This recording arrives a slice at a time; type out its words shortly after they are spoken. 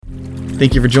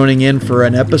Thank you for joining in for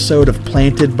an episode of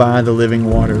Planted by the Living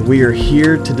Water. We are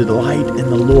here to delight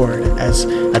in the Lord as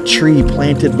a tree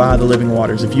planted by the living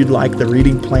waters. If you'd like the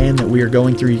reading plan that we are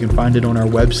going through, you can find it on our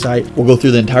website. We'll go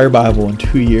through the entire Bible in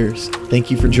 2 years. Thank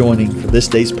you for joining for this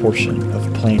day's portion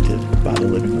of Planted by the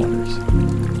Living Waters.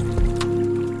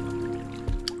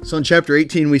 So in chapter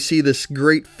 18, we see this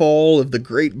great fall of the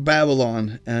great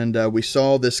Babylon, and we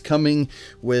saw this coming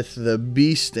with the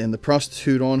beast and the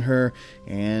prostitute on her,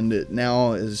 and it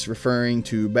now is referring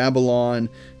to Babylon,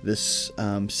 this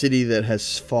city that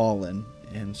has fallen.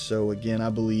 And so again, I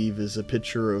believe is a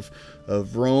picture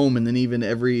of Rome, and then even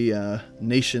every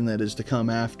nation that is to come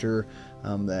after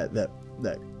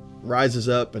that rises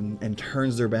up and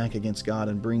turns their back against God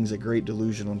and brings a great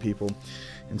delusion on people.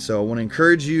 And so I want to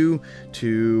encourage you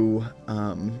to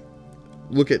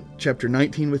look at chapter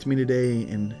 19 with me today.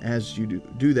 And as you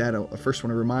do that, I first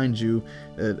want to remind you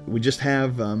that we just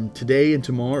have today and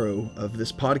tomorrow of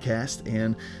this podcast,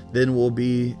 and then we'll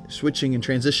be switching and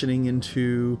transitioning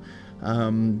into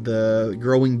the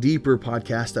Growing Deeper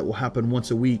podcast that will happen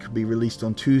once a week, be released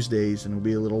on Tuesdays, and will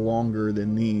be a little longer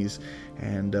than these.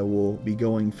 And we'll be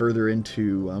going further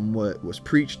into what was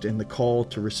preached and the call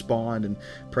to respond, and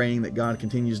praying that God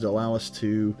continues to allow us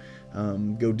to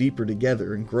go deeper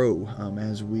together and grow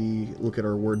as we look at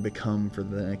our Word Become for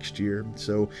the next year.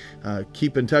 So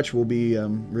keep in touch. We'll be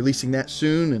releasing that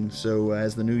soon, and so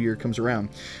as the new year comes around.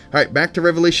 All right, back to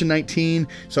Revelation 19.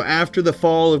 So after the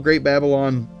fall of Great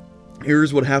Babylon,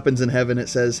 here's what happens in heaven. It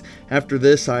says, "After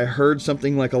this I heard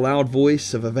something like a loud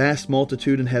voice of a vast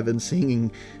multitude in heaven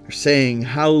saying,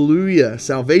 Hallelujah!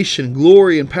 Salvation,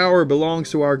 glory, and power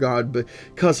belongs to our God,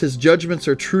 because his judgments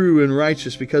are true and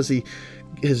righteous, because he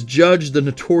has judged the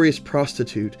notorious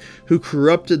prostitute who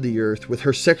corrupted the earth with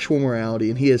her sexual morality,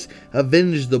 and he has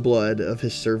avenged the blood of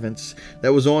his servants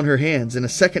that was on her hands." And a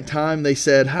second time they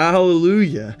said,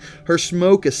 Hallelujah! Her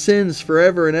smoke ascends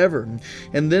forever and ever.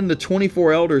 And then the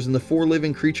 24 elders and the 4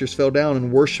 living creatures fell down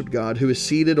and worshipped God, who is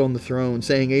seated on the throne,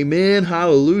 saying, Amen,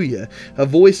 Hallelujah! A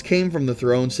voice came from the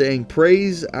throne saying,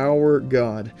 Praise our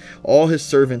God, all his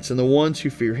servants and the ones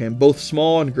who fear him, both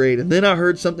small and great. And then I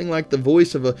heard something like the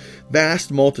voice of a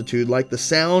vast multitude, like the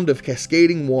sound of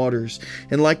cascading waters,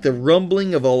 and like the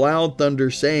rumbling of a loud thunder,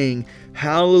 saying,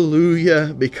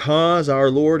 Hallelujah, because our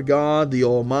Lord God the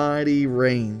Almighty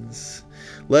reigns.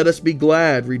 Let us be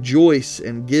glad, rejoice,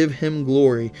 and give him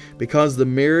glory, because the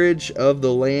marriage of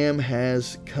the Lamb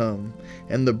has come,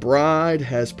 and the bride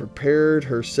has prepared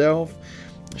herself.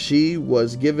 She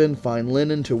was given fine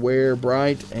linen to wear,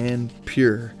 bright and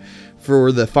pure.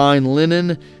 For the fine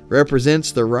linen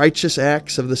represents the righteous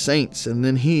acts of the saints. And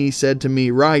then he said to me,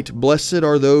 Write, blessed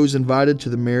are those invited to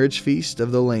the marriage feast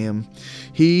of the Lamb.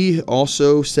 He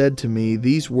also said to me,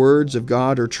 These words of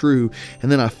God are true.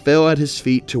 And then I fell at his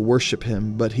feet to worship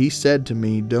him. But he said to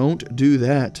me, Don't do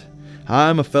that. I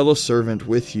am a fellow servant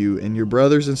with you and your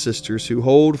brothers and sisters who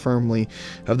hold firmly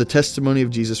of the testimony of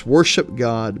Jesus. Worship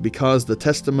God, because the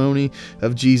testimony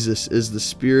of Jesus is the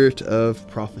spirit of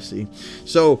prophecy.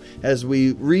 So as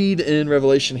we read in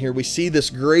Revelation here, we see this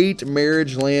great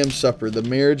marriage lamb supper, the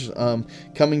marriage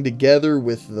coming together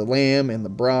with the lamb and the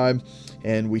bride.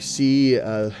 And we see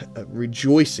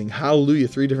rejoicing, hallelujah,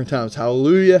 3 different times.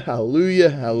 Hallelujah, hallelujah,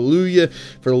 hallelujah,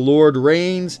 for the Lord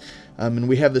reigns. And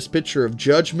we have this picture of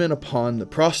judgment upon the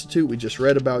prostitute we just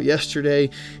read about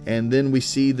yesterday. And then we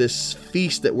see this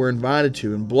feast that we're invited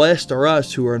to. And blessed are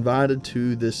us who are invited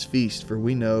to this feast, for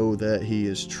we know that he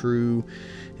is true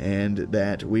and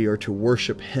that we are to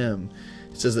worship him.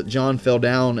 It says that John fell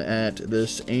down at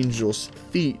this angel's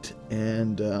feet,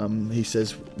 and he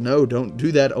says, No, don't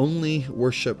do that. Only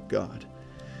worship God.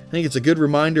 I think it's a good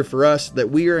reminder for us that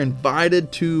we are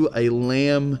invited to a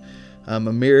lamb, a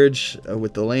marriage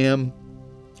with the Lamb,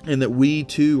 and that we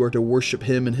too are to worship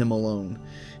him and him alone.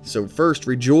 So first,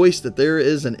 rejoice that there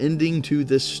is an ending to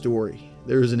this story.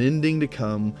 There is an ending to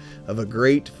come of a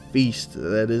great feast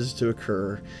that is to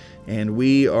occur, and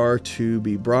we are to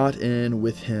be brought in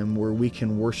with him, where we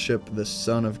can worship the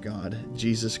Son of God,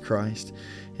 Jesus Christ,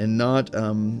 and not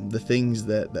the things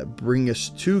that bring us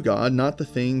to God, not the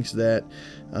things that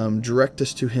direct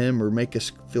us to him or make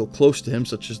us feel close to him,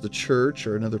 such as the church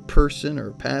or another person or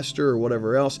a pastor or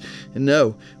whatever else. And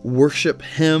no, worship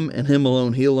him and him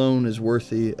alone. He alone is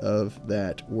worthy of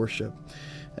that worship.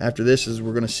 After this is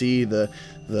we're going to see the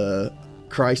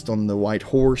Christ on the white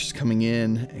horse coming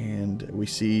in, and we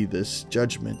see this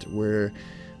judgment where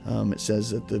it says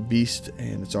that the beast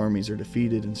and its armies are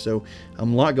defeated. And so a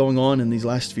lot going on in these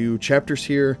last few chapters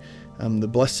here. The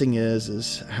blessing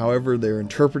is however they're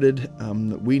interpreted,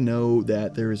 we know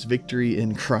that there is victory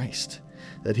in Christ.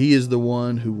 that he is the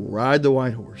one who will ride the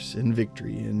white horse in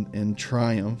victory and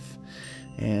triumph.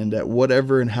 And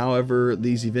whatever and however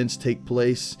these events take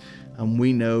place,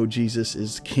 we know Jesus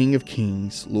is King of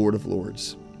Kings, Lord of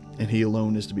Lords, and he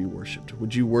alone is to be worshiped.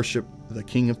 Would you worship the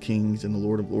King of Kings and the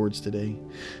Lord of Lords today?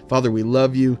 Father, we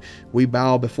love you. We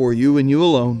bow before you and you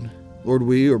alone. Lord,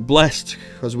 we are blessed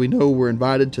because we know we're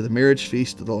invited to the marriage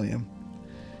feast of the Lamb.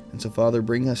 And so, Father,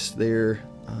 bring us there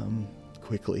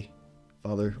quickly.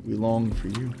 Father, we long for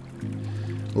you.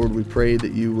 Lord, we pray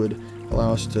that you would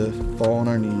allow us to fall on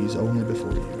our knees only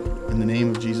before you. In the name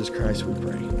of Jesus Christ we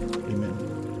pray.